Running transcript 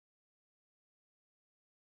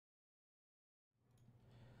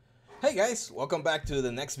Hey guys, welcome back to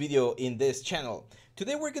the next video in this channel.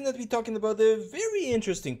 Today we're going to be talking about a very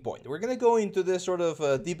interesting point. We're going to go into this sort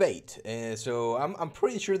of debate. So I'm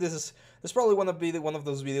pretty sure this probably one of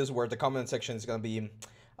those videos where the comment section is going to be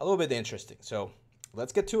a little bit interesting. So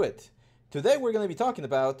let's get to it. Today we're going to be talking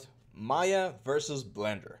about Maya versus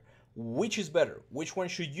Blender. Which is better? Which one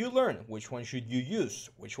should you learn? Which one should you use?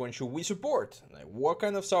 Which one should we support? Like, what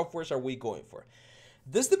kind of softwares are we going for?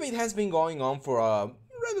 This debate has been going on for a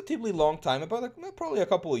relatively long time, about probably a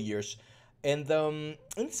couple of years, and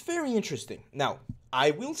it's very interesting. Now,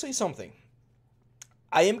 I will say something.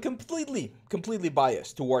 I am completely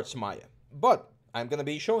biased towards Maya, but I'm gonna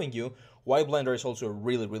be showing you why Blender is also a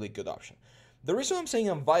really good option. The reason I'm saying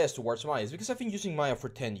I'm biased towards Maya is because I've been using Maya for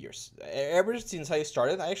 10 years. Ever since I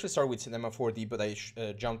started, I actually started with Cinema 4D, but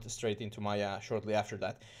I jumped straight into Maya shortly after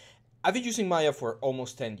that. I've been using Maya for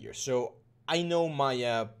almost 10 years, so I know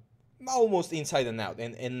Maya almost inside and out,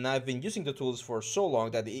 and I've been using the tools for so long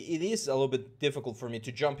that it is a little bit difficult for me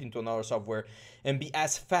to jump into another software and be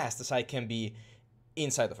as fast as I can be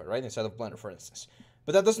inside of it, right? Inside of Blender, for instance.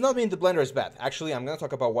 But that does not mean the Blender is bad. Actually, I'm going to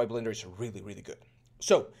talk about why Blender is really good.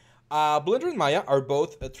 So, Blender and Maya are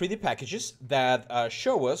both 3D packages that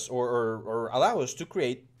show us or allow us to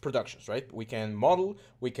create productions, right? We can model,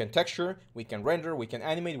 we can texture, we can render, we can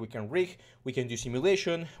animate, we can rig, we can do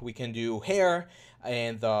simulation, we can do hair,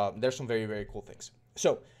 and there's some very cool things.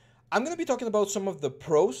 So, I'm going to be talking about some of the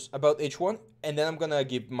pros about each one, and then I'm going to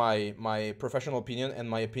give my professional opinion and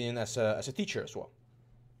my opinion as a teacher as well.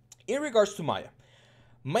 In regards to Maya,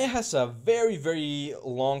 Maya has a very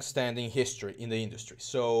long-standing history in the industry.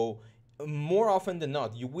 So more often than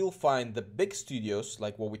not, you will find the big studios,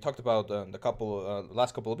 like what we talked about the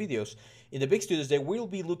last couple of videos. In the big studios, they will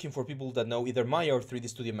be looking for people that know either Maya or 3D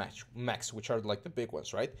Studio Max, which are like the big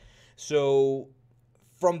ones, right? So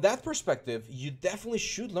from that perspective, you definitely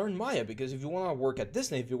should learn Maya, because if you want to work at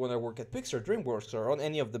Disney, if you want to work at Pixar, DreamWorks, or on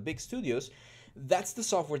any of the big studios, that's the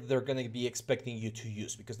software that they're going to be expecting you to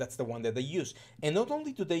use, because that's the one that they use. And not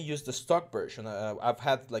only do they use the stock version, I've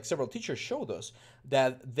had like several teachers show us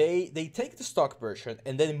that they take the stock version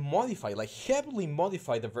and then modify, like heavily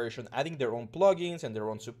modify the version, adding their own plugins and their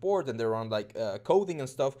own support and their own like coding and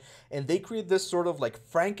stuff, and they create this sort of like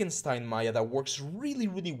Frankenstein Maya that works really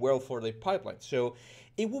well for the pipeline. So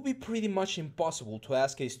it will be pretty much impossible to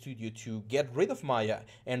ask a studio to get rid of Maya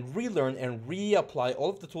and relearn and reapply all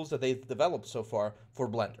of the tools that they've developed so far for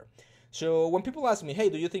Blender. So when people ask me, hey,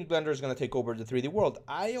 do you think Blender is going to take over the 3D world?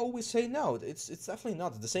 I always say no, it's definitely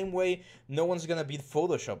not. The same way no one's going to beat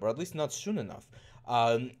Photoshop, or at least not soon enough.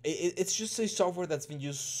 It's just a software that's been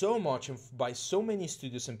used so much by so many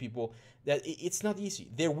studios and people that it's not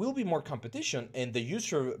easy. There will be more competition and the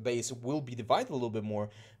user base will be divided a little bit more,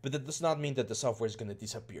 but that does not mean that the software is going to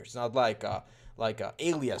disappear. It's not like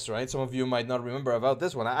Alias, right? Some of you might not remember about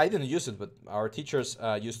this one. I didn't use it, but our teachers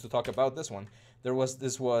used to talk about this one. There was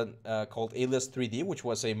this one called Alias 3D, which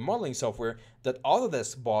was a modeling software that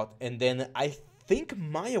Autodesk bought, and then I think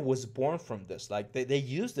Maya was born from this. Like they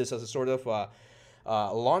used this as a sort of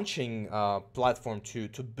launching platform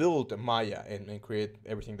to build Maya and create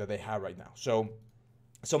everything that they have right now.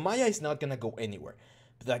 So Maya is not gonna go anywhere.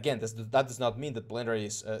 But again, that does not mean that Blender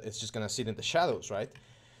is just gonna sit in the shadows, right?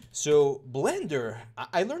 So Blender,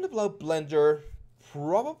 I learned about Blender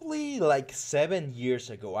probably like 7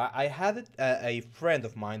 years ago. I had a friend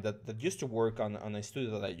of mine that used to work on a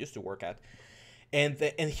studio that I used to work at, and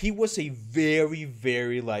he was a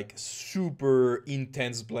very like super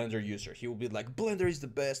intense Blender user. He would be like, Blender is the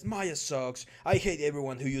best, Maya sucks, I hate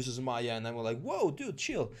everyone who uses Maya, and I'm like, whoa dude,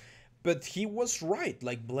 chill. But he was right.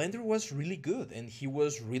 Like Blender was really good, and he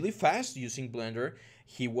was really fast using Blender.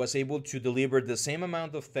 He was able to deliver the same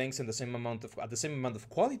amount of things and the same amount of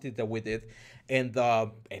quality that we did, and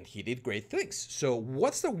he did great things. So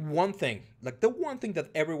what's the one thing? Like the one thing that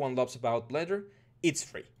everyone loves about Blender? It's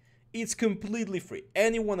free. It's completely free.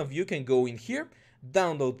 Any one of you can go in here,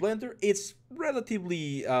 download Blender. It's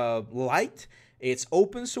relatively light. It's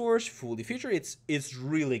open source, fully featured. It's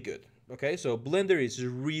really good. Okay, so Blender is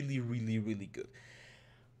really good.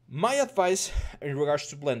 My advice in regards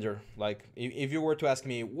to Blender, like if you were to ask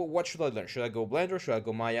me, what should I learn? Should I go Blender? Should I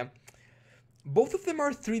go Maya? Both of them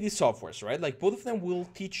are 3D softwares, right? Like both of them will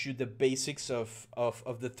teach you the basics of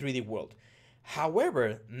the 3D world.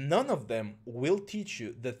 However, none of them will teach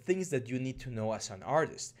you the things that you need to know as an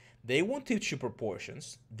artist. They won't teach you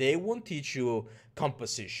proportions. They won't teach you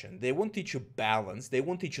composition. They won't teach you balance. They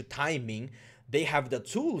won't teach you timing. They have the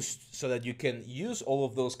tools so that you can use all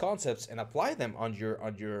of those concepts and apply them on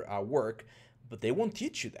your work, but they won't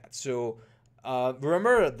teach you that. So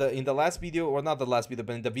remember in the last video, or not the last video,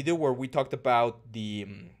 but in the video where we talked about the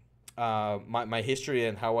my history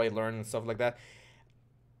and how I learned and stuff like that,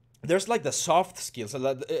 there's like the soft skills.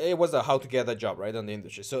 It was a how to get a job, right, on the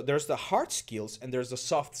industry. So there's the hard skills and there's the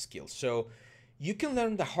soft skills. So you can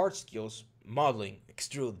learn the hard skills: modeling,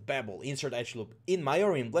 extrude, bevel, insert edge loop in Maya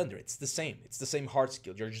or in Blender. It's the same. It's the same hard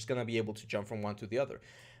skill. You're just gonna be able to jump from one to the other.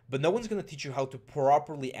 But no one's gonna teach you how to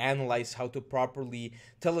properly analyze, how to properly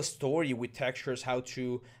tell a story with textures, how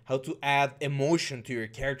to add emotion to your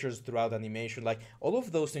characters throughout animation. Like all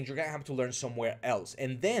of those things, you're gonna have to learn somewhere else,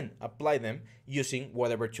 and then apply them using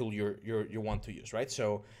whatever tool you want to use, right?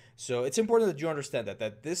 So it's important that you understand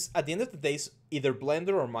that this, at the end of the day, is either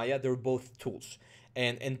Blender or Maya. They're both tools,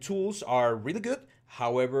 and tools are really good.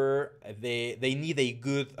 However, they need a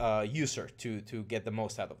good user to get the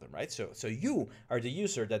most out of them, right? So you are the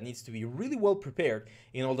user that needs to be really well prepared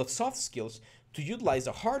in all the soft skills to utilize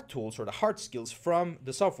the hard tools or the hard skills from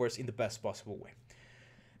the softwares in the best possible way.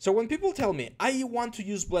 So when people tell me, I want to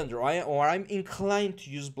use Blender, or I'm inclined to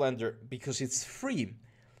use Blender because it's free,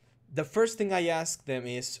 the first thing I ask them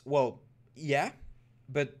is, well, yeah,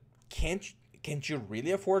 but can't you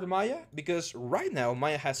really afford Maya? Because right now,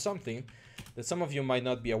 Maya has something that some of you might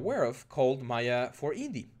not be aware of called Maya for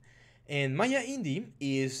Indie. And Maya Indie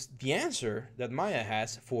is the answer that Maya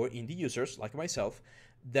has for indie users like myself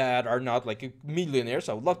that are not like millionaires.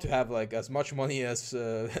 I would love to have like as much money as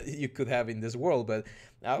you could have in this world, but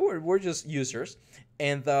we're just users.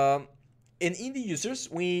 And in indie users,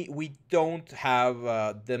 we don't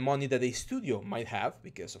have the money that a studio might have,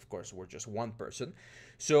 because of course we're just one person.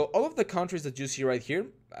 So all of the countries that you see right here,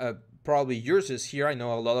 probably yours is here. I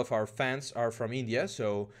know a lot of our fans are from India.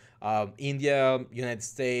 So India, United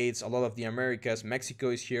States, a lot of the Americas, Mexico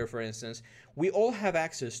is here, for instance. We all have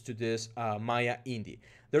access to this Maya Indie.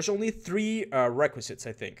 There's only 3 requisites,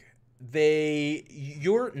 I think.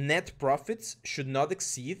 Your net profits should not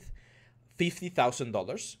exceed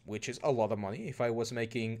 $50,000, which is a lot of money. If I was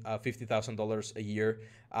making $50,000 a year,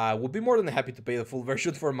 I would be more than happy to pay the full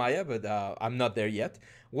version for Maya, but I'm not there yet.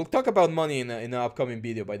 We'll talk about money in an upcoming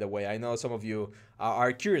video, by the way. I know some of you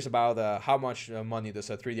are curious about how much money does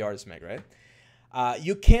a 3D artist make, right?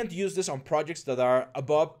 You can't use this on projects that are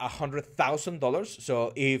above $100,000.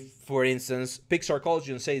 So if, for instance,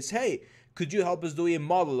 Pixarcology says, hey, could you help us do a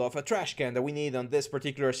model of a trash can that we need on this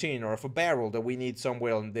particular scene, or of a barrel that we need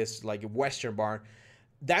somewhere on this like Western barn?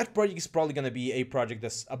 That project is probably going to be a project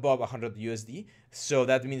that's above 100 USD. So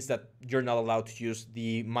that means that you're not allowed to use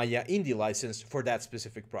the Maya Indie license for that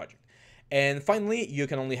specific project. And finally, you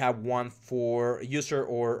can only have one for user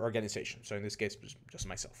or organization. So in this case, just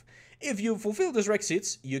myself. If you fulfill those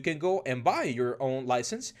requisites, you can go and buy your own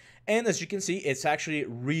license. And as you can see, it's actually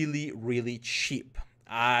really, really cheap.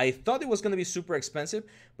 I thought it was going to be super expensive,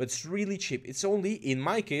 but it's really cheap. It's only, in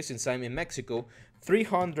my case, since I'm in Mexico,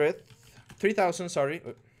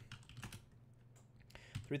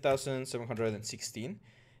 3,716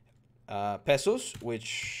 pesos,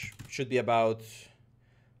 which should be about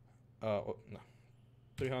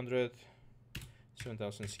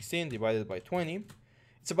 7,16 divided by 20.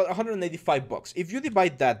 It's about 185 bucks. If you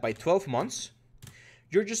divide that by 12 months,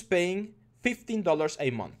 you're just paying $15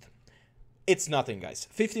 a month. It's nothing, guys.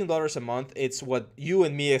 $15 a month. It's what you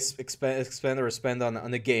and me spend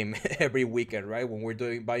on a game every weekend, right? When we're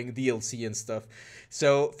buying DLC and stuff.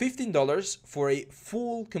 So $15 for a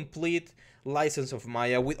full, complete license of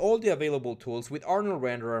Maya with all the available tools, with Arnold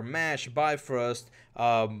Renderer, Mesh, Bifrost,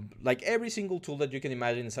 like every single tool that you can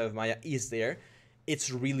imagine inside of Maya is there. It's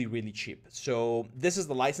really, really cheap. So this is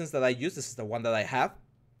the license that I use. This is the one that I have,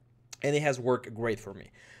 and it has worked great for me.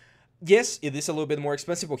 Yes, it is a little bit more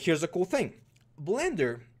expensive, but here's the cool thing.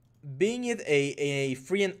 Blender, being it a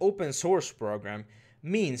free and open source program,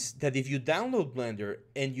 means that if you download Blender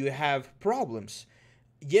and you have problems,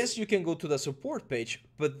 yes, you can go to the support page,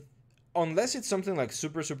 but unless it's something like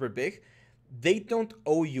super, super big, they don't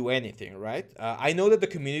owe you anything, right? I know that the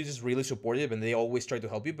community is really supportive and they always try to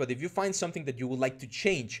help you, but if you find something that you would like to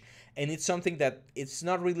change and it's something that it's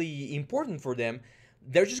not really important for them,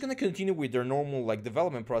 they're just going to continue with their normal like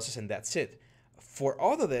development process, and that's it. For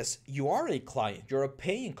Autodesk, you are a client, you're a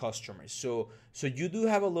paying customer, so you do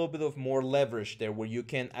have a little bit of more leverage there where you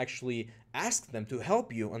can actually ask them to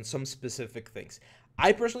help you on some specific things.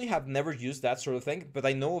 I personally have never used that sort of thing, but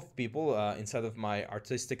I know of people inside of my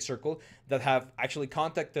artistic circle that have actually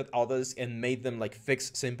contacted Autodesk and made them like fix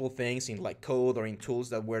simple things in like code or in tools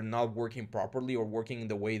that were not working properly or working in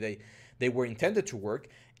the way they were intended to work.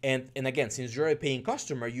 And again, since you're a paying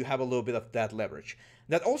customer, you have a little bit of that leverage.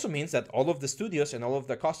 That also means that all of the studios and all of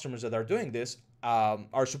the customers that are doing this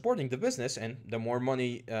are supporting the business, and the more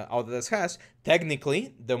money Autodesk has,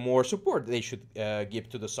 technically, the more support they should give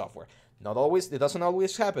to the software. Not always, it doesn't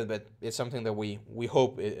always happen, but it's something that we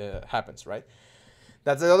hope it happens, right?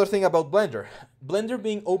 That's the other thing about Blender. Blender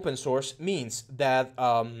being open source means that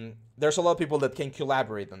there's a lot of people that can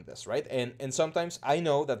collaborate on this, right? And sometimes I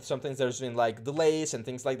know that sometimes there's been like delays and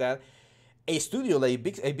things like that. A studio like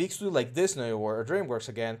a big studio like Disney or DreamWorks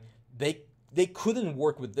again, they couldn't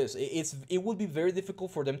work with this. It would be very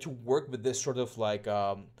difficult for them to work with this sort of like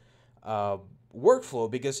workflow,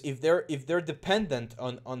 because if they're dependent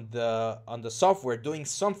on the software doing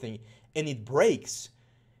something and it breaks,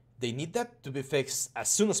 they need that to be fixed as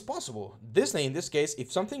soon as possible. Disney, in this case,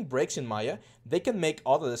 if something breaks in Maya, they can make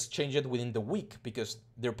Autodesk change it within the week, because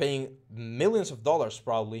they're paying millions of dollars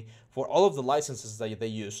probably for all of the licenses that they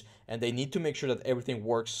use, and they need to make sure that everything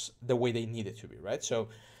works the way they need it to be, right? So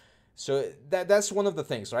that's one of the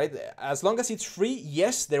things, right? As long as it's free,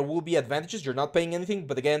 yes, there will be advantages. You're not paying anything,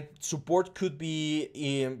 but again, support could be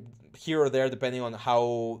here or there depending on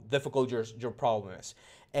how difficult your problem is.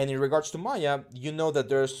 And in regards to Maya, you know that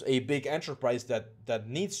there's a big enterprise that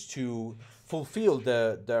needs to fulfill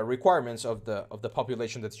the requirements of the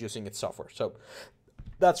population that's using its software. So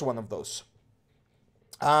that's one of those.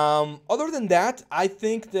 Other than that, I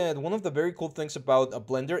think that one of the very cool things about a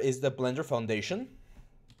Blender is the Blender Foundation,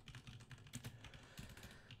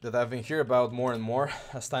 that I've been hearing about more and more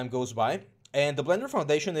as time goes by. And the Blender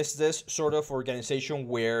Foundation is this sort of organization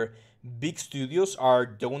where big studios are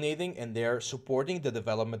donating and they're supporting the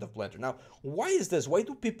development of Blender. Now, why is this? Why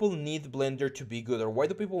do people need Blender to be good, or why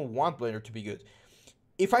do people want Blender to be good?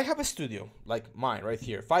 If I have a studio like mine right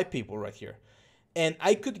here, 5 people right here, and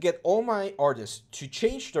I could get all my artists to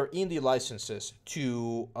change their indie licenses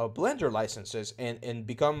to Blender licenses and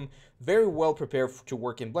become very well prepared to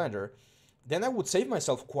work in Blender, then I would save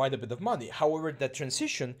myself quite a bit of money. However, that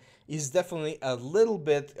transition is definitely a little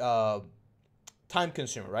bit time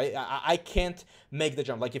consuming, right? I can't make the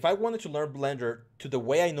jump. Like if I wanted to learn Blender to the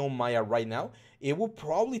way I know Maya right now, it would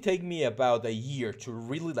probably take me about a year to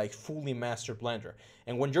really like fully master Blender.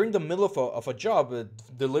 And when you're in the middle of a job,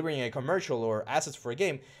 delivering a commercial or assets for a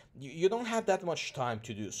game, you don't have that much time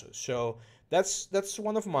to do so. So that's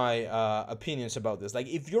one of my opinions about this. Like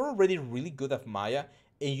if you're already really good at Maya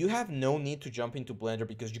and you have no need to jump into Blender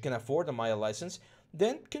because you can afford a Maya license,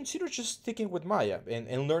 then consider just sticking with Maya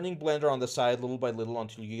and learning Blender on the side little by little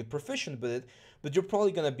until you get proficient with it. But you're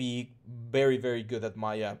probably going to be very, very good at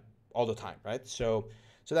Maya all the time, right? So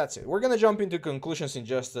that's it. We're going to jump into conclusions in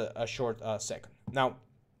just a short second. Now,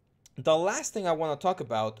 the last thing I want to talk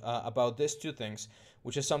about these two things,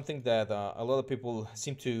 which is something that a lot of people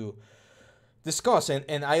seem to discuss,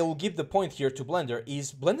 and I will give the point here to Blender,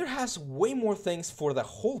 is Blender has way more things for the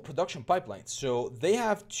whole production pipeline. So they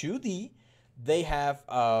have 2D, they have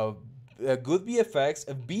good VFX,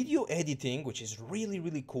 video editing, which is really,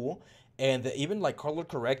 really cool, and even like color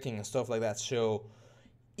correcting and stuff like that. So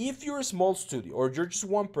if you're a small studio or you're just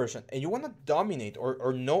one person and you want to dominate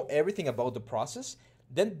or know everything about the process,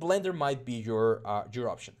 then Blender might be your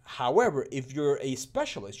option. However, if you're a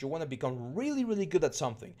specialist, you want to become really, really good at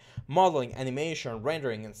something, modeling, animation,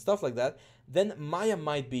 rendering, and stuff like that, then Maya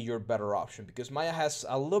might be your better option, because Maya has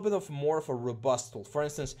a little bit of more of a robust tool. For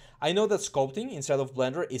instance, I know that sculpting inside of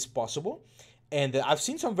Blender is possible, and I've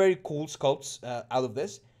seen some very cool sculpts out of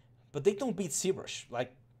this, but they don't beat ZBrush.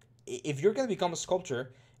 Like, if you're going to become a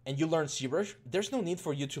sculptor and you learn ZBrush, there's no need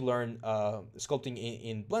for you to learn sculpting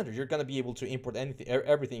in Blender. You're gonna be able to import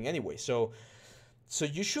everything anyway. So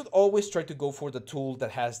you should always try to go for the tool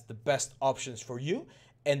that has the best options for you,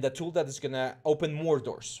 and the tool that is gonna open more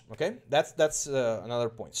doors. Okay, that's another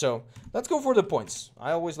point. So let's go for the points.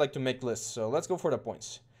 I always like to make lists, so let's go for the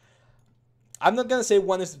points. I'm not gonna say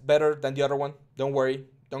one is better than the other one. Don't worry.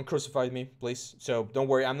 Don't crucify me, please. So don't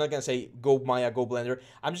worry. I'm not gonna say go Maya, go Blender.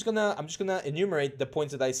 I'm just gonna enumerate the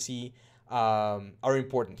points that I see are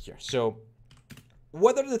important here. So,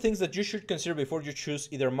 what are the things that you should consider before you choose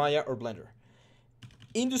either Maya or Blender?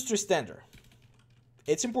 Industry standard.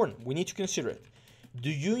 It's important. We need to consider it. Do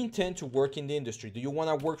you intend to work in the industry? Do you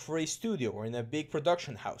want to work for a studio or in a big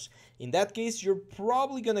production house? In that case, you're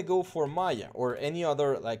probably going to go for Maya or any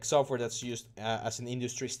other like software that's used as an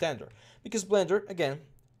industry standard. Because Blender, again,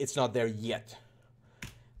 it's not there yet.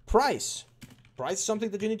 Price. Price is something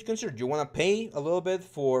that you need to consider. Do you want to pay a little bit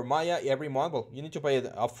for Maya every month? Well, you need to pay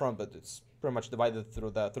it upfront, but it's pretty much divided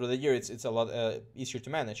through the year. It's a lot easier to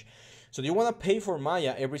manage. So do you want to pay for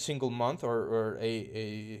Maya every single month or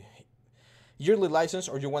a yearly license,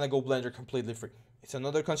 or do you want to go Blender completely free? It's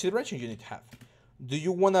another consideration you need to have. Do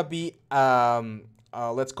you want to be,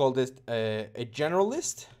 let's call this a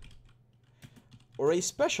generalist or a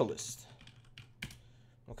specialist?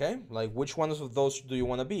 Okay, like which ones of those do you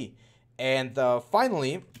want to be? And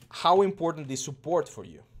finally, how important is support for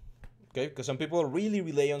you? Okay, because some people really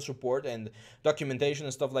rely on support and documentation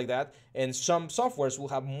and stuff like that, and some softwares will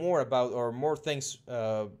have more about or more things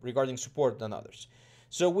regarding support than others.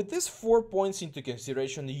 So with these 4 points into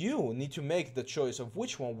consideration, you need to make the choice of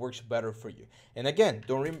which one works better for you. And again,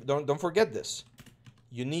 don't forget this.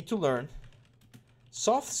 You need to learn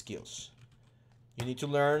soft skills. You need to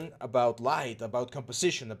learn about light, about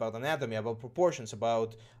composition, about anatomy, about proportions,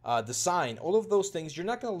 about design. All of those things you're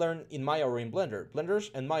not going to learn in Maya or in Blender. Blender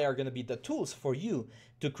and Maya are going to be the tools for you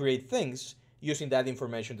to create things using that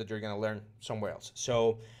information that you're going to learn somewhere else.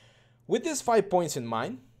 So with these 5 points in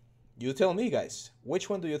mind, you tell me, guys, which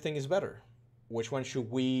one do you think is better? Which one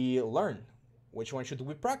should we learn? Which one should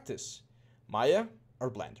we practice? Maya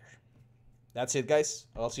or Blender? That's it, guys.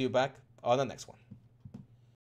 I'll see you back on the next one.